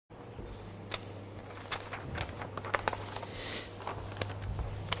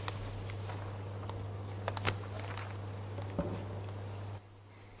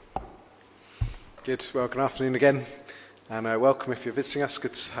Good. Well, good afternoon again, and welcome if you're visiting us.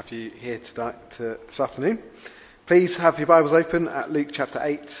 Good to have you here tonight, this afternoon. Please have your Bibles open at Luke chapter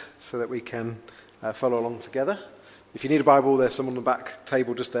 8 so that we can follow along together. If you need a Bible, there's some on the back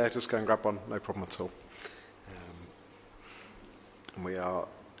table just there. Just go and grab one, no problem at all. And we are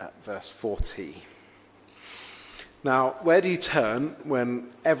at verse 40. Now, where do you turn when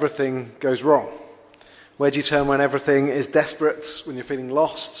everything goes wrong? Where do you turn when everything is desperate, when you're feeling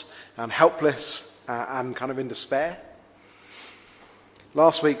lost and helpless and kind of in despair?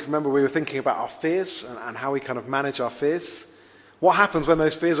 Last week, remember, we were thinking about our fears and how we kind of manage our fears. What happens when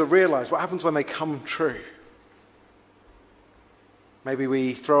those fears are realized? What happens when they come true? Maybe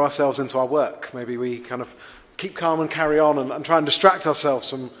we throw ourselves into our work. Maybe we kind of keep calm and carry on and try and distract ourselves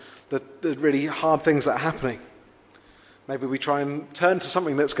from the really hard things that are happening. Maybe we try and turn to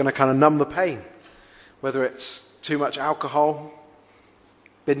something that's going to kind of numb the pain, whether it's too much alcohol,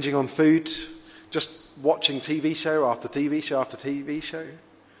 binging on food, just watching TV show after TV show after TV show,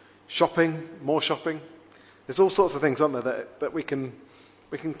 shopping, more shopping. There's all sorts of things, aren't there, that we can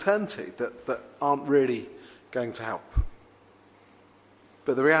turn to that aren't really going to help.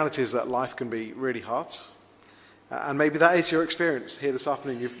 But the reality is that life can be really hard. And maybe that is your experience here this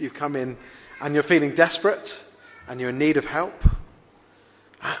afternoon. You've come in and you're feeling desperate and you're in need of help.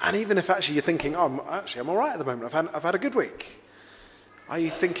 And even if actually you're thinking, I'm all right at the moment, I've had a good week. Are you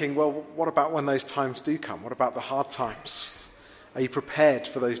thinking, well, what about when those times do come? What about the hard times? Are you prepared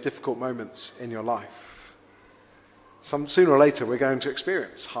for those difficult moments in your life? Sooner or later, we're going to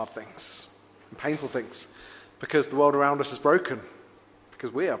experience hard things and painful things because the world around us is broken,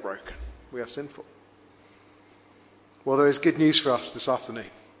 because we are broken, we are sinful. Well, there is good news for us this afternoon.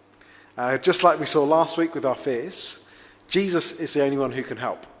 Just like we saw last week with our fears, Jesus is the only one who can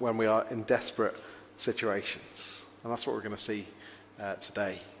help when we are in desperate situations. And that's what we're going to see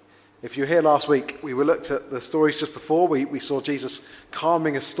today. If you were here last week, we looked at the stories just before. We saw Jesus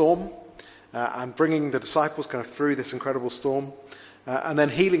calming a storm and bringing the disciples kind of through this incredible storm, and then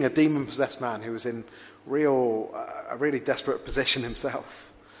healing a demon-possessed man who was in a really desperate position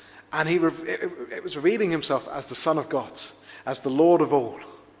himself. And it was revealing himself as the Son of God, as the Lord of all,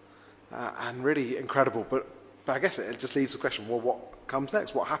 and really incredible. But I guess it just leaves the question, well, what comes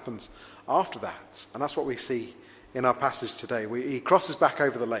next? What happens after that? And that's what we see in our passage today. He crosses back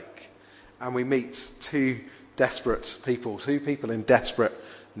over the lake and we meet two people in desperate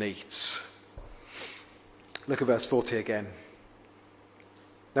needs. Look at verse 40 again.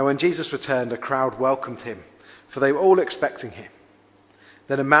 Now when Jesus returned, a crowd welcomed him, for they were all expecting him.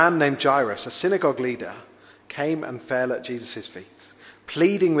 Then a man named Jairus, a synagogue leader, came and fell at Jesus' feet,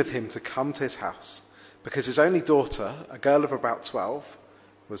 pleading with him to come to his house, because his only daughter, a girl of about 12,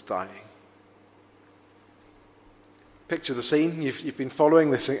 was dying. Picture the scene. You've been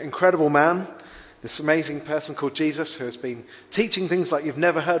following this incredible man, this amazing person called Jesus, who has been teaching things like you've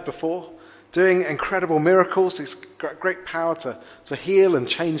never heard before, doing incredible miracles. He's got great power to heal and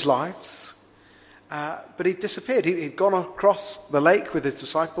change lives. But he disappeared. He'd gone across the lake with his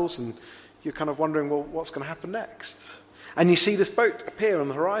disciples, and you're kind of wondering, well, what's going to happen next? And you see this boat appear on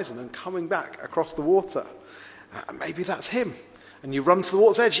the horizon and coming back across the water. Maybe that's him. And you run to the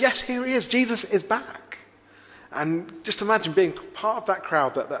water's edge. Yes, here he is. Jesus is back. And just imagine being part of that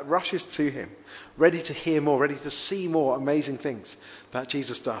crowd that rushes to him, ready to hear more, ready to see more amazing things that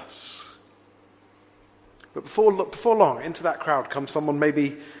Jesus does. But before long, into that crowd comes someone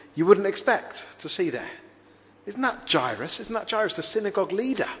maybe you wouldn't expect to see there. Isn't that Jairus? Isn't that Jairus, the synagogue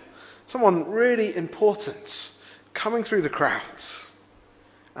leader? Someone really important coming through the crowds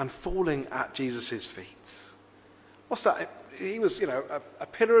and falling at Jesus' feet. What's that? He was, a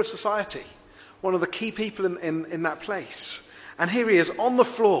pillar of society, one of the key people in that place. And here he is on the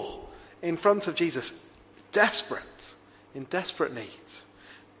floor in front of Jesus, in desperate need,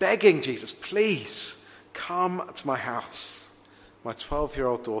 begging Jesus, please come to my house. My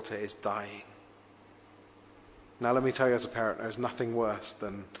 12-year-old daughter is dying. Now let me tell you, as a parent, there's nothing worse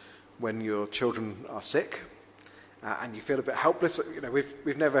than when your children are sick and you feel a bit helpless.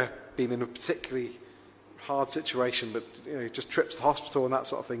 We've never been in a particularly hard situation, but just trips to hospital and that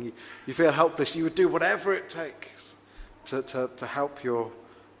sort of thing. You feel helpless. You would do whatever it takes to help your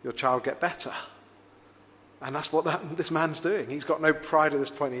child get better. And that's what this man's doing. He's got no pride at this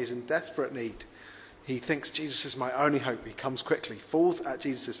point. He's in desperate need. He thinks Jesus is my only hope. He comes quickly, falls at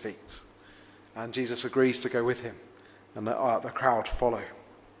Jesus' feet, and Jesus agrees to go with him, and the crowd follow.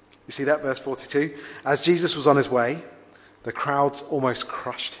 You see that, verse 42? As Jesus was on his way, the crowds almost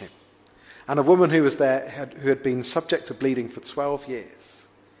crushed him. And a woman who was there who had been subject to bleeding for 12 years,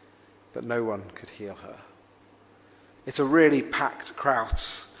 but no one could heal her. It's a really packed crowd.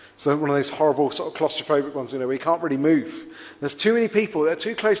 So one of those horrible sort of claustrophobic ones, where you can't really move. There's too many people, they're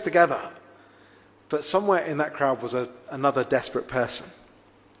too close together. But somewhere in that crowd was another desperate person.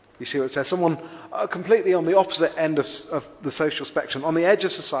 You see what it says? Someone completely on the opposite end of the social spectrum, on the edge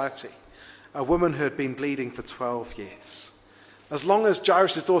of society. A woman who had been bleeding for 12 years. As long as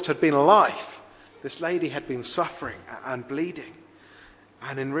Jairus' daughter had been alive, this lady had been suffering and bleeding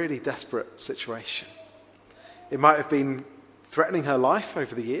and in really desperate situation. It might have been threatening her life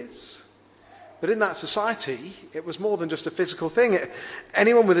over the years. But in that society, it was more than just a physical thing.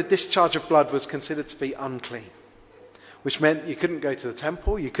 Anyone with a discharge of blood was considered to be unclean, which meant you couldn't go to the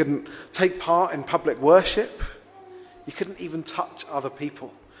temple, you couldn't take part in public worship, you couldn't even touch other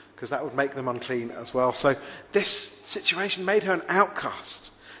people, because that would make them unclean as well. So this situation made her an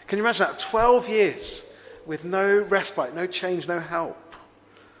outcast. Can you imagine that? 12 years with no respite, no change, no help.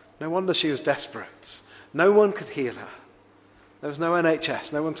 No wonder she was desperate. No one could heal her. There was no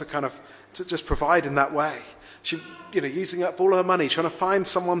NHS, no one to just provide in that way. She, using up all her money, trying to find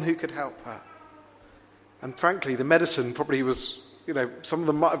someone who could help her. And frankly, the medicine probably was, some of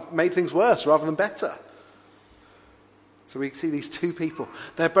them might have made things worse rather than better. So we see these two people.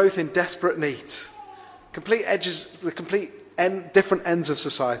 They're both in desperate need. Complete different ends of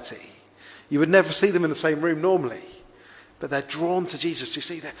society. You would never see them in the same room normally. But they're drawn to Jesus. You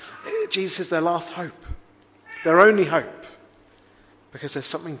see, Jesus is their last hope. Their only hope. Because there's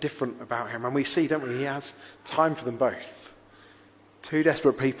something different about him. And we see, don't we, he has time for them both. Two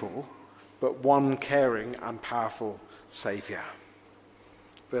desperate people, but one caring and powerful Saviour.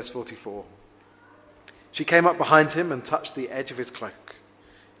 Verse 44. She came up behind him and touched the edge of his cloak,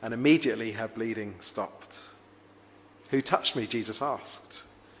 and immediately her bleeding stopped. Who touched me? Jesus asked.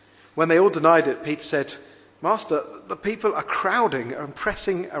 When they all denied it, Peter said, Master, the people are crowding and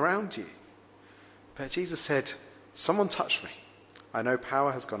pressing around you. But Jesus said, someone touched me. I know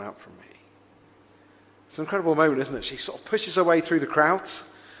power has gone out from me. It's an incredible moment, isn't it? She sort of pushes her way through the crowds.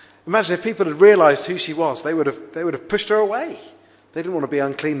 Imagine if people had realised who she was, they would have pushed her away. They didn't want to be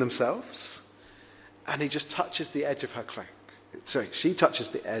unclean themselves. And he just touches the edge of her cloak. Sorry, she touches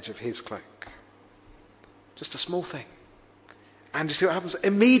the edge of his cloak. Just a small thing. And you see what happens?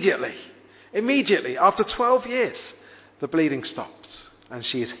 Immediately, after 12 years, the bleeding stops and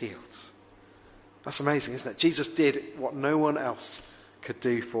she is healed. That's amazing, isn't it? Jesus did what no one else could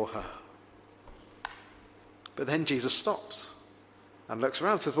do for her. But then Jesus stops and looks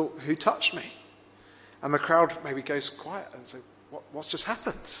around and says, well, who touched me? And the crowd maybe goes quiet and says, what's just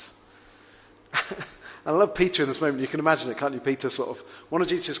happened? I love Peter in this moment. You can imagine it, can't you? Peter, sort of one of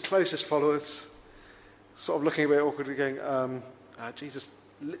Jesus' closest followers, sort of looking a bit awkwardly going, Jesus,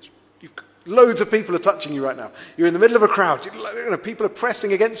 loads of people are touching you right now. You're in the middle of a crowd. People are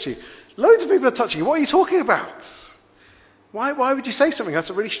pressing against you. Loads of people are touching you. What are you talking about? Why would you say something? That's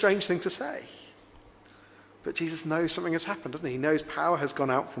a really strange thing to say. But Jesus knows something has happened, doesn't he? He knows power has gone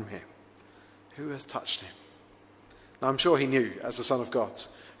out from him. Who has touched him? Now, I'm sure he knew, as the Son of God,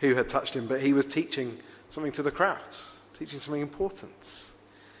 who had touched him, but he was teaching something to the crowd, teaching something important,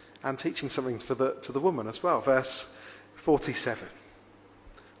 and teaching something to the woman as well. Verse 47.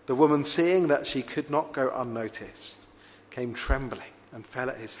 The woman, seeing that she could not go unnoticed, came trembling and fell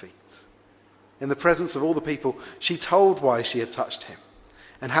at his feet. In the presence of all the people, she told why she had touched him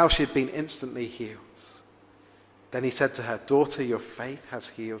and how she had been instantly healed. Then he said to her, Daughter, your faith has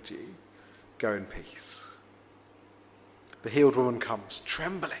healed you. Go in peace. The healed woman comes,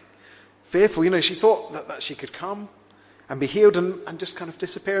 trembling, fearful. She thought that she could come and be healed and just kind of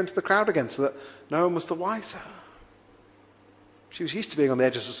disappear into the crowd again so that no one was the wiser. She was used to being on the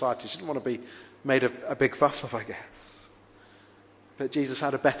edge of society. She didn't want to be made a big fuss of, I guess. But Jesus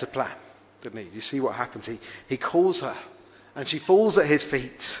had a better plan, didn't he? You see what happens. He calls her and she falls at his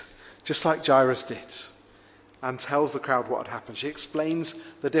feet, just like Jairus did, and tells the crowd what had happened. She explains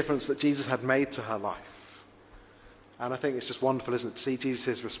the difference that Jesus had made to her life. And I think it's just wonderful, isn't it, to see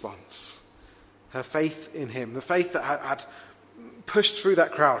Jesus' response. Her faith in him, the faith that had pushed through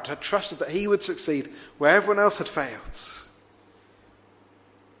that crowd, had trusted that he would succeed where everyone else had failed.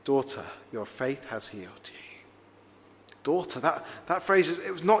 Daughter, your faith has healed you. Daughter, that phrase,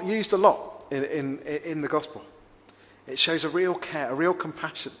 it was not used a lot in the gospel. It shows a real care, a real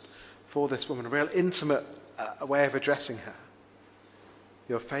compassion for this woman, a real intimate way of addressing her.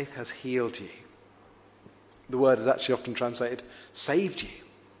 Your faith has healed you. The word is actually often translated, saved you.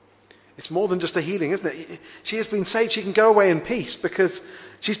 It's more than just a healing, isn't it? She has been saved. She can go away in peace because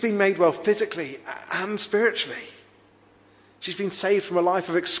she's been made well physically and spiritually. She's been saved from a life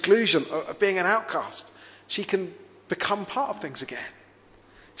of exclusion, of being an outcast. She can become part of things again.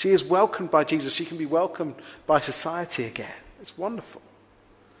 She is welcomed by Jesus. She can be welcomed by society again. It's wonderful.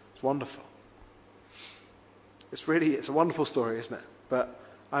 It's wonderful. It's a wonderful story, isn't it? But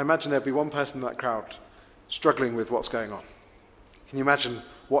I imagine there'd be one person in that crowd struggling with what's going on. Can you imagine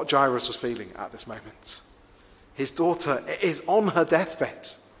what Jairus was feeling at this moment? His daughter is on her deathbed.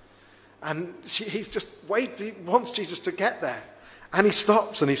 And he wants Jesus to get there. And he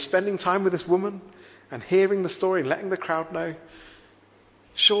stops and he's spending time with this woman and hearing the story and letting the crowd know.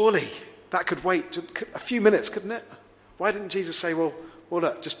 Surely that could wait a few minutes, couldn't it? Why didn't Jesus say, well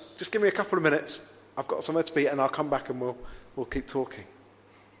look, just give me a couple of minutes. I've got somewhere to be and I'll come back and we'll keep talking.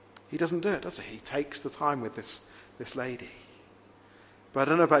 He doesn't do it, does he? He takes the time with this lady. But I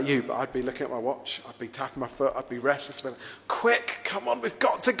don't know about you, but I'd be looking at my watch, I'd be tapping my foot, I'd be restless. Quick, come on, we've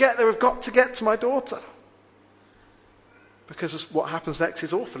got to get there, we've got to get to my daughter. Because what happens next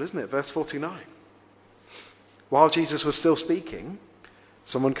is awful, isn't it? Verse 49. While Jesus was still speaking,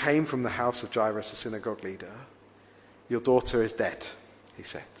 someone came from the house of Jairus, the synagogue leader. Your daughter is dead, he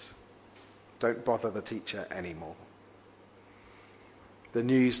said. Don't bother the teacher anymore. The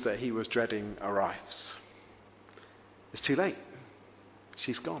news that he was dreading arrives. It's too late.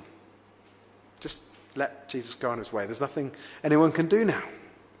 She's gone. Just let Jesus go on his way. There's nothing anyone can do now.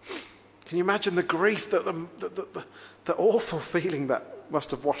 Can you imagine the grief, the awful feeling that must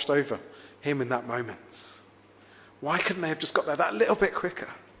have washed over him in that moment? Why couldn't they have just got there that little bit quicker?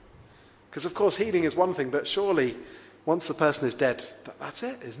 Because, of course, healing is one thing, but surely once the person is dead, that's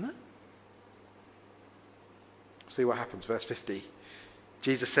it, isn't it? See what happens, verse 50.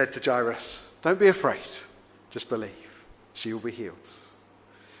 Jesus said to Jairus, don't be afraid, just believe. She will be healed.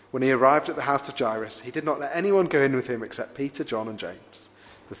 When he arrived at the house of Jairus, he did not let anyone go in with him except Peter, John and James,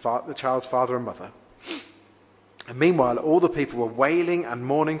 the child's father and mother. And meanwhile, all the people were wailing and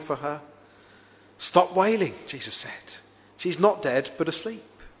mourning for her. Stop wailing, Jesus said. She's not dead, but asleep.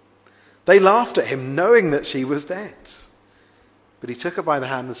 They laughed at him, knowing that she was dead. But he took her by the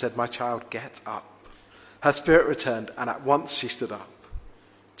hand and said, my child, get up. Her spirit returned, and at once she stood up.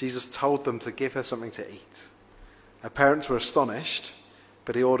 Jesus told them to give her something to eat. Her parents were astonished,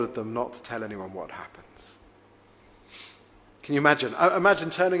 but he ordered them not to tell anyone what happened. Can you imagine?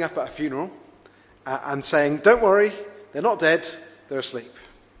 Imagine turning up at a funeral and saying, don't worry, they're not dead, they're asleep.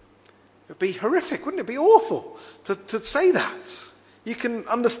 It would be horrific, wouldn't it? It'd be awful to say that. You can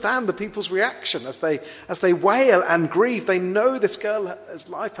understand the people's reaction as they wail and grieve. They know this girl's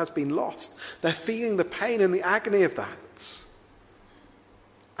life has been lost. They're feeling the pain and the agony of that.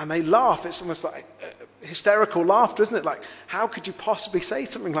 And they laugh. It's almost like hysterical laughter, isn't it? Like, how could you possibly say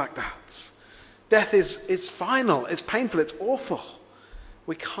something like that? Death is final, it's painful, it's awful.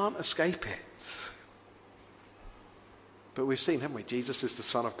 We can't escape it. But we've seen, haven't we? Jesus is the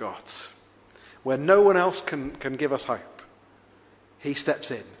Son of God. Where no one else can give us hope, he steps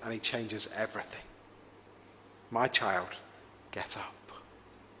in and he changes everything. My child, get up.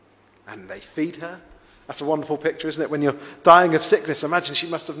 And they feed her. That's a wonderful picture, isn't it? When you're dying of sickness, imagine she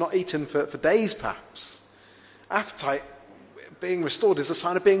must have not eaten for days, perhaps. Appetite being restored is a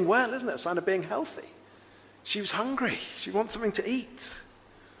sign of being well, isn't it? A sign of being healthy. She was hungry. She wants something to eat.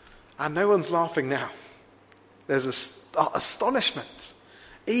 And no one's laughing now. There's astonishment.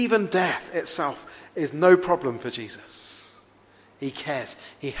 Even death itself is no problem for Jesus. He cares.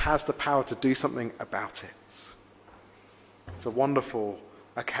 He has the power to do something about it. It's a wonderful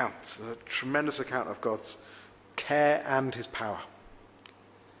account, a tremendous account of God's care and his power.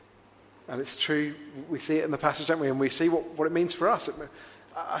 And it's true, we see it in the passage, don't we? And we see what it means for us.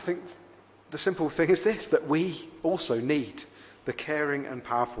 I think the simple thing is this, that we also need the caring and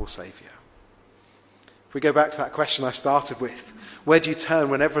powerful Saviour. If we go back to that question I started with, where do you turn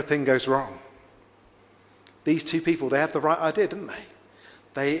when everything goes wrong? These two people, they had the right idea, didn't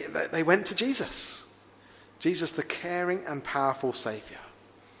they? They went to Jesus. Jesus, the caring and powerful Saviour.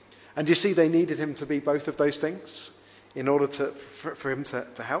 And you see, they needed him to be both of those things in order for him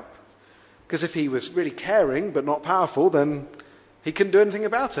to help. Because if he was really caring but not powerful, then he couldn't do anything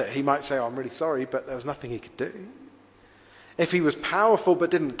about it. He might say, I'm really sorry, but there was nothing he could do. If he was powerful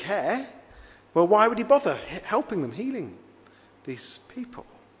but didn't care, well, why would he bother helping them, healing these people?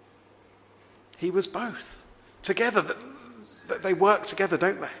 He was both. Together, they work together,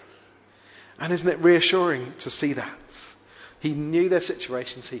 don't they? And isn't it reassuring to see that? He knew their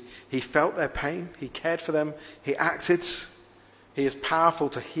situations. He felt their pain. He cared for them. He acted. He is powerful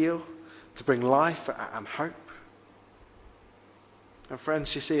to heal, to bring life and hope. And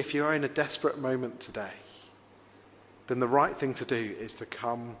friends, you see, if you are in a desperate moment today, then the right thing to do is to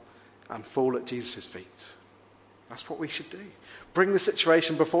come and fall at Jesus' feet. That's what we should do. Bring the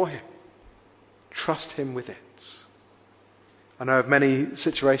situation before him. Trust him with it. I know of many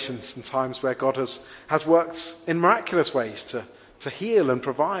situations and times where God has worked in miraculous ways to heal and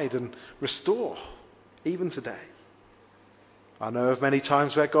provide and restore, even today. I know of many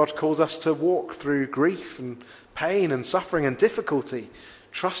times where God calls us to walk through grief and pain and suffering and difficulty,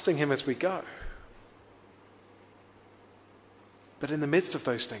 trusting him as we go. But in the midst of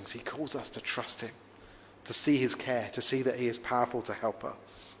those things, he calls us to trust him, to see his care, to see that he is powerful to help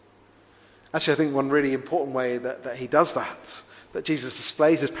us. Actually, I think one really important way that he does that Jesus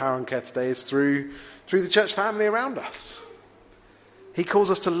displays his power and care today, is through the church family around us. He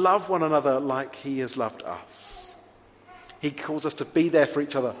calls us to love one another like he has loved us. He calls us to be there for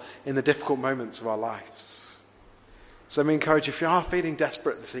each other in the difficult moments of our lives. So let me encourage you, if you are feeling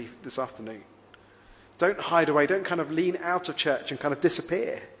desperate this afternoon, don't hide away. Don't kind of lean out of church and kind of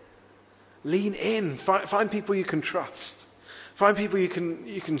disappear. Lean in. Find people you can trust. Find people you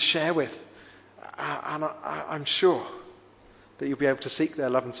can share with. And I'm sure that you'll be able to seek their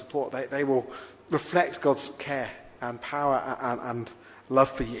love and support. They will reflect God's care and power and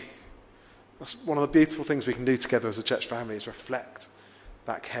love for you. That's one of the beautiful things we can do together as a church family, is reflect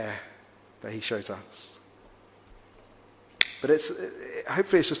that care that he shows us. But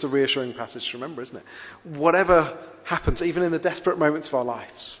hopefully it's just a reassuring passage to remember, isn't it? Whatever happens, even in the desperate moments of our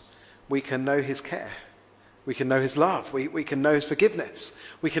lives, we can know his care. We can know his love. We can know his forgiveness.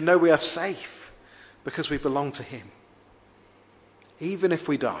 We can know we are safe because we belong to him. Even if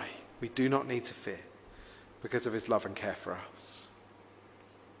we die, we do not need to fear because of his love and care for us.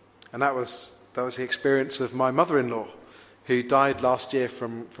 And that was the experience of my mother-in-law, who died last year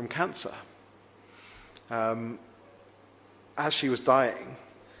from cancer. As she was dying,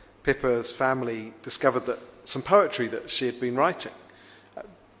 Pippa's family discovered that some poetry that she had been writing,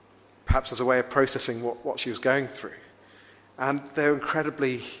 perhaps as a way of processing what she was going through. And they're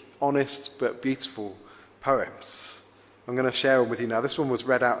incredibly honest but beautiful poems. I'm going to share them with you now. This one was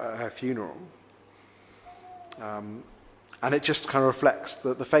read out at her funeral. And it just kind of reflects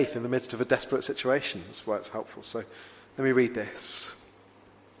the faith in the midst of a desperate situation. That's why it's helpful. So let me read this.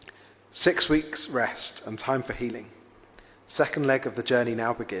 6 weeks rest and time for healing. Second leg of the journey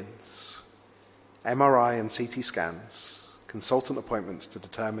now begins. MRI and CT scans, consultant appointments to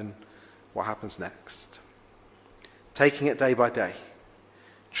determine what happens next. Taking it day by day,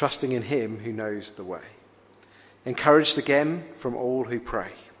 trusting in him who knows the way. Encouraged again from all who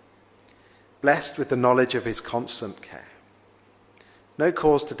pray. Blessed with the knowledge of his constant care. No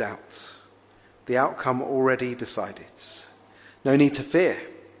cause to doubt. The outcome already decided. No need to fear.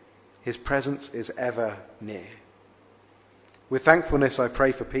 His presence is ever near. With thankfulness, I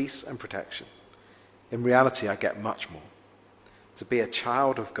pray for peace and protection. In reality, I get much more. To be a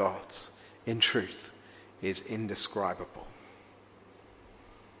child of God, in truth, is indescribable.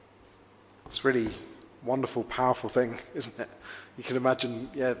 It's really wonderful, powerful thing, isn't it? You can imagine,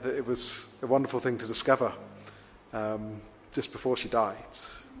 that it was a wonderful thing to discover just before she died.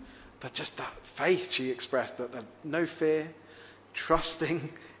 But just that faith she expressed, that no fear,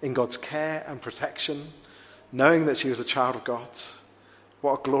 trusting in God's care and protection, knowing that she was a child of God.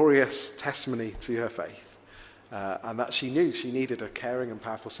 What a glorious testimony to her faith. And that she knew she needed a caring and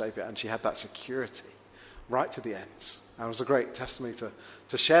powerful Saviour, and she had that security right to the end. And it was a great testimony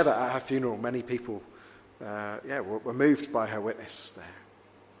to share that at her funeral. Many people were moved by her witness there.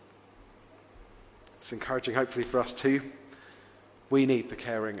 It's encouraging, hopefully, for us too. We need the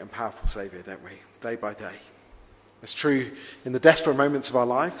caring and powerful Saviour, don't we? Day by day. It's true in the desperate moments of our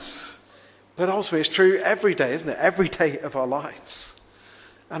lives, but ultimately it's true every day, isn't it? Every day of our lives.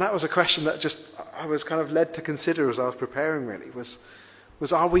 And that was a question that I was kind of led to consider as I was preparing, really, was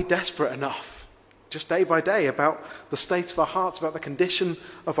are we desperate enough, just day by day, about the state of our hearts, about the condition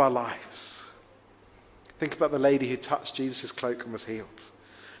of our lives? Think about the lady who touched Jesus' cloak and was healed.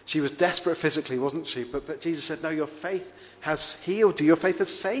 She was desperate physically, wasn't she? But Jesus said, no, your faith has healed you. Your faith has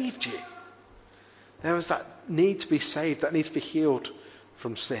saved you. There was that need to be saved, that need to be healed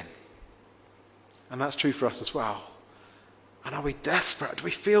from sin. And that's true for us as well. And are we desperate? Do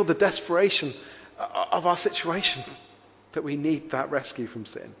we feel the desperation of our situation, that we need that rescue from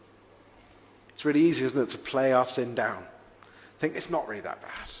sin? It's really easy, isn't it, to play our sin down. Think it's not really that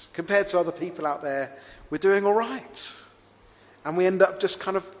bad. Compared to other people out there, we're doing all right. And we end up just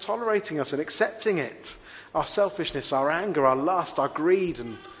kind of tolerating us and accepting it. Our selfishness, our anger, our lust, our greed,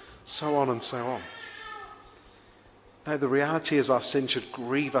 and so on and so on. No, the reality is our sin should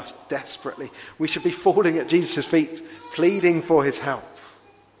grieve us desperately. We should be falling at Jesus' feet, pleading for his help.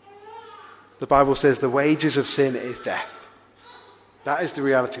 The Bible says the wages of sin is death. That is the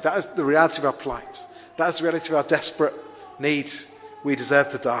reality. That is the reality of our plight. That is the reality of our desperate need. We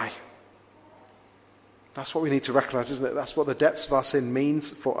deserve to die. That's what we need to recognize, isn't it? That's what the depths of our sin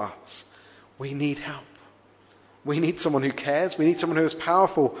means for us. We need help. We need someone who cares. We need someone who is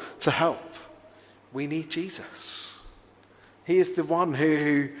powerful to help. We need Jesus. He is the one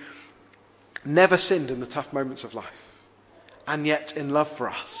who never sinned in the tough moments of life, and yet in love for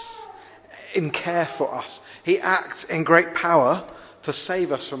us, in care for us. He acts in great power to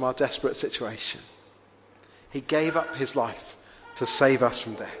save us from our desperate situation. He gave up his life to save us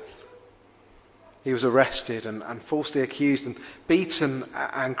from death. He was arrested and falsely accused and beaten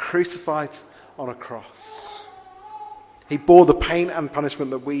and crucified on a cross. He bore the pain and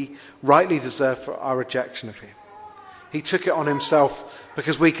punishment that we rightly deserve for our rejection of him. He took it on himself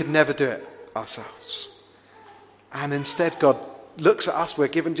because we could never do it ourselves. And instead, God looks at us. We're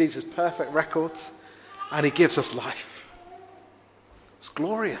given Jesus' perfect records, and he gives us life. It's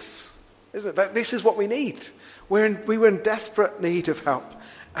glorious, isn't it? This is what we need. We were in desperate need of help,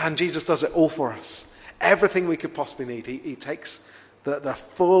 and Jesus does it all for us. Everything we could possibly need. He takes the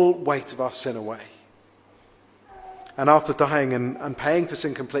full weight of our sin away. And after dying and paying for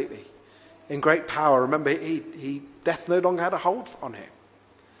sin completely, in great power, remember, death no longer had a hold on him.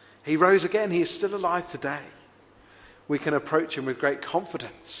 He rose again. He is still alive today. We can approach him with great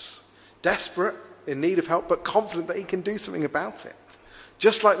confidence, desperate, in need of help, but confident that he can do something about it,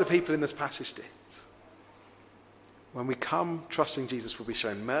 just like the people in this passage did. When we come trusting Jesus, we'll be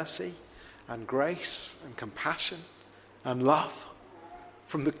shown mercy and grace and compassion and love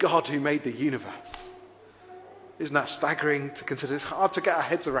from the God who made the universe. Isn't that staggering to consider? It's hard to get our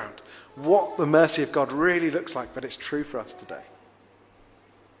heads around what the mercy of God really looks like, but it's true for us today.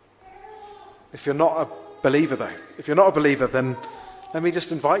 If you're not a believer, then let me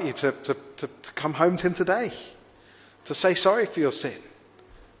just invite you to come home to him today, to say sorry for your sin,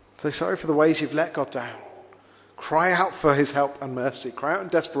 to say sorry for the ways you've let God down. Cry out for his help and mercy. Cry out in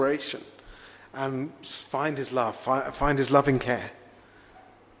desperation and find his love, find his loving care.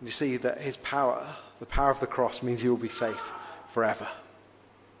 And you see that his power, the power of the cross, means you will be safe forever.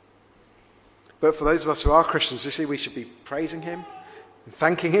 But for those of us who are Christians, you see, we should be praising him and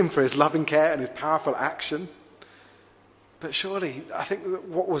thanking him for his loving care and his powerful action. But surely, I think that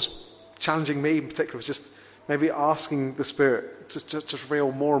what was challenging me in particular was just maybe asking the Spirit to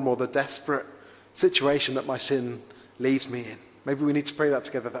reveal more and more the desperate situation that my sin leaves me in. Maybe we need to pray that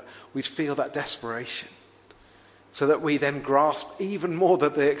together, that we'd feel that desperation, so that we then grasp even more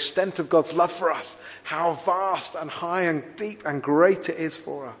that the extent of God's love for us, how vast and high and deep and great it is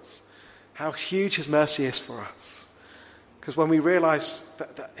for us, how huge his mercy is for us. Because when we realize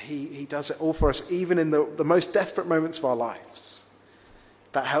that he does it all for us, even in the most desperate moments of our lives,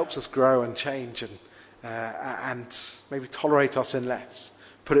 that helps us grow and change and maybe tolerate our sin less,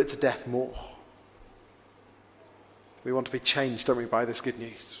 put it to death more. We want to be changed, don't we, by this good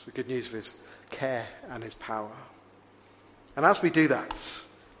news, the good news of his care and his power. And as we do that,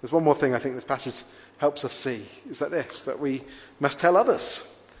 there's one more thing I think this passage helps us see, is that we must tell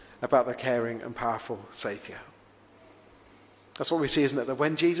others about the caring and powerful Saviour. That's what we see, isn't it? That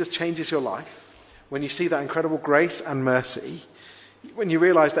when Jesus changes your life, when you see that incredible grace and mercy, when you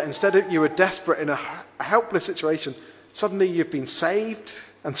realise that instead of you were desperate in a helpless situation, suddenly you've been saved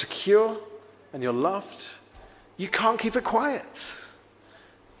and secure and you're loved, you can't keep it quiet.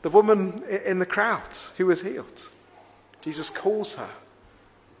 The woman in the crowd who was healed, Jesus calls her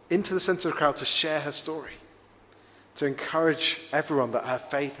into the centre of the crowd to share her story, to encourage everyone that her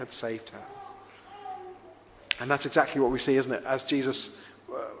faith had saved her. And that's exactly what we see, isn't it? As Jesus,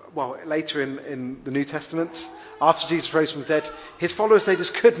 later in the New Testament, after Jesus rose from the dead, his followers, they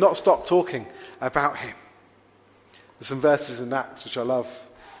just could not stop talking about him. There's some verses in Acts which I love.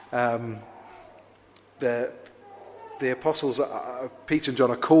 The apostles, Peter and John,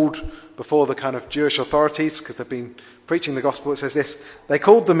 are called before the kind of Jewish authorities because they've been preaching the gospel. It says this: they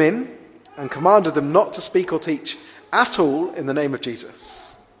called them in and commanded them not to speak or teach at all in the name of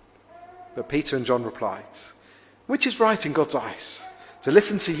Jesus. But Peter and John replied, "Which is right in God's eyes, to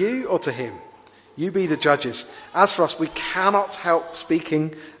listen to you or to him? You be the judges. As for us, we cannot help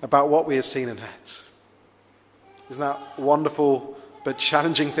speaking about what we have seen and heard." Isn't that a wonderful but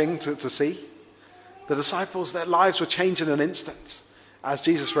challenging thing to see? The disciples, their lives were changed in an instant as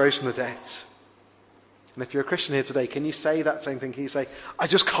Jesus rose from the dead. And if you're a Christian here today, can you say that same thing? Can you say, I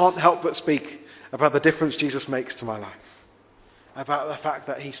just can't help but speak about the difference Jesus makes to my life, about the fact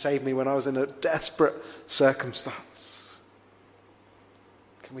that he saved me when I was in a desperate circumstance?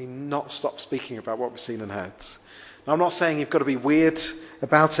 Can we not stop speaking about what we've seen and heard? Now, I'm not saying you've got to be weird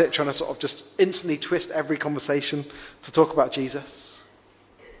about it, trying to sort of just instantly twist every conversation to talk about Jesus.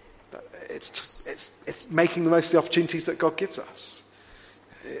 It's making the most of the opportunities that God gives us.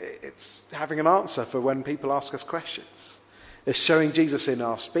 It's having an answer for when people ask us questions. It's showing Jesus in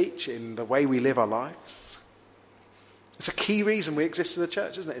our speech, in the way we live our lives. It's a key reason we exist as a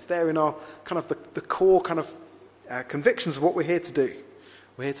church, isn't it? It's there in our kind of the core kind of convictions of what we're here to do.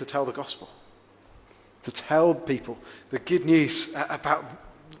 We're here to tell the gospel, to tell people the good news about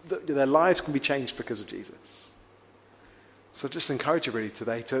their lives can be changed because of Jesus. So just encourage you really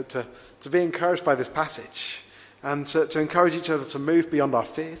today to be encouraged by this passage and to encourage each other to move beyond our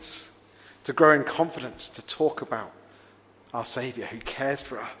fears, to grow in confidence, to talk about our Saviour who cares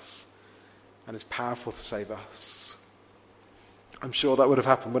for us and is powerful to save us. I'm sure that would have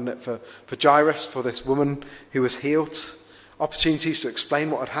happened, wouldn't it, for Jairus, for this woman who was healed, opportunities to explain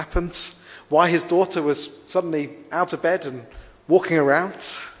what had happened, why his daughter was suddenly out of bed and walking around,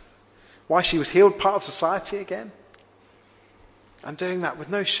 why she was healed, part of society again, and doing that with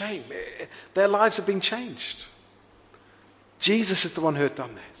no shame. Their lives have been changed. Jesus is the one who had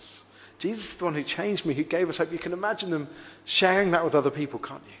done this. Jesus is the one who changed me, who gave us hope. You can imagine them sharing that with other people,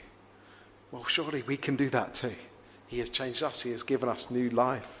 can't you? Well, surely we can do that too. He has changed us. He has given us new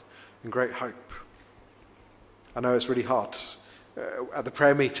life and great hope. I know it's really hard. At the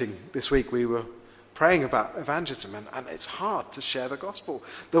prayer meeting this week, we were praying about evangelism, and it's hard to share the gospel.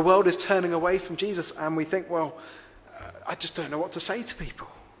 The world is turning away from Jesus, and we think, well, I just don't know what to say to people.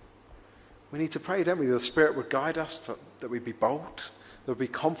 We need to pray, don't we? The Spirit would guide us, that we'd be bold, that we'd be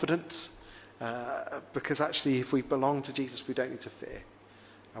confident, because actually if we belong to Jesus, we don't need to fear,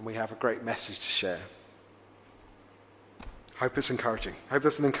 and we have a great message to share. Hope it's encouraging. Hope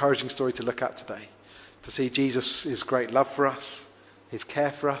that's an encouraging story to look at today, to see Jesus' great love for us, his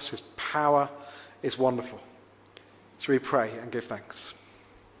care for us, his power is wonderful. Shall we pray and give thanks?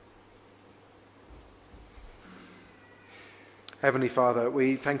 Heavenly Father,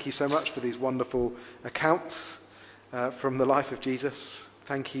 we thank you so much for these wonderful accounts from the life of Jesus.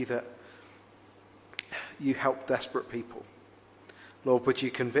 Thank you that you help desperate people. Lord, would you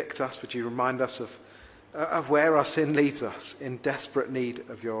convict us? Would you remind us of where our sin leaves us, in desperate need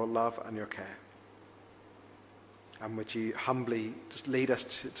of your love and your care? And would you humbly just lead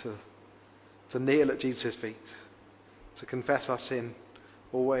us to kneel at Jesus' feet, to confess our sin,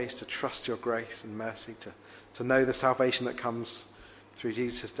 always to trust your grace and mercy, to know the salvation that comes through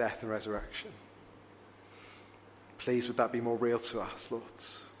Jesus' death and resurrection. Please, would that be more real to us, Lord?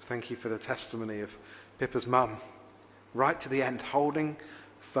 Thank you for the testimony of Pippa's mum, right to the end, holding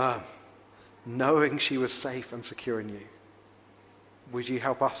firm, knowing she was safe and secure in you. Would you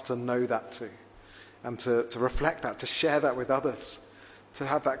help us to know that too, and to reflect that, to share that with others, to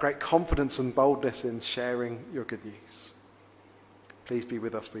have that great confidence and boldness in sharing your good news. Please be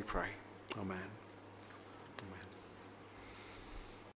with us, we pray. Amen.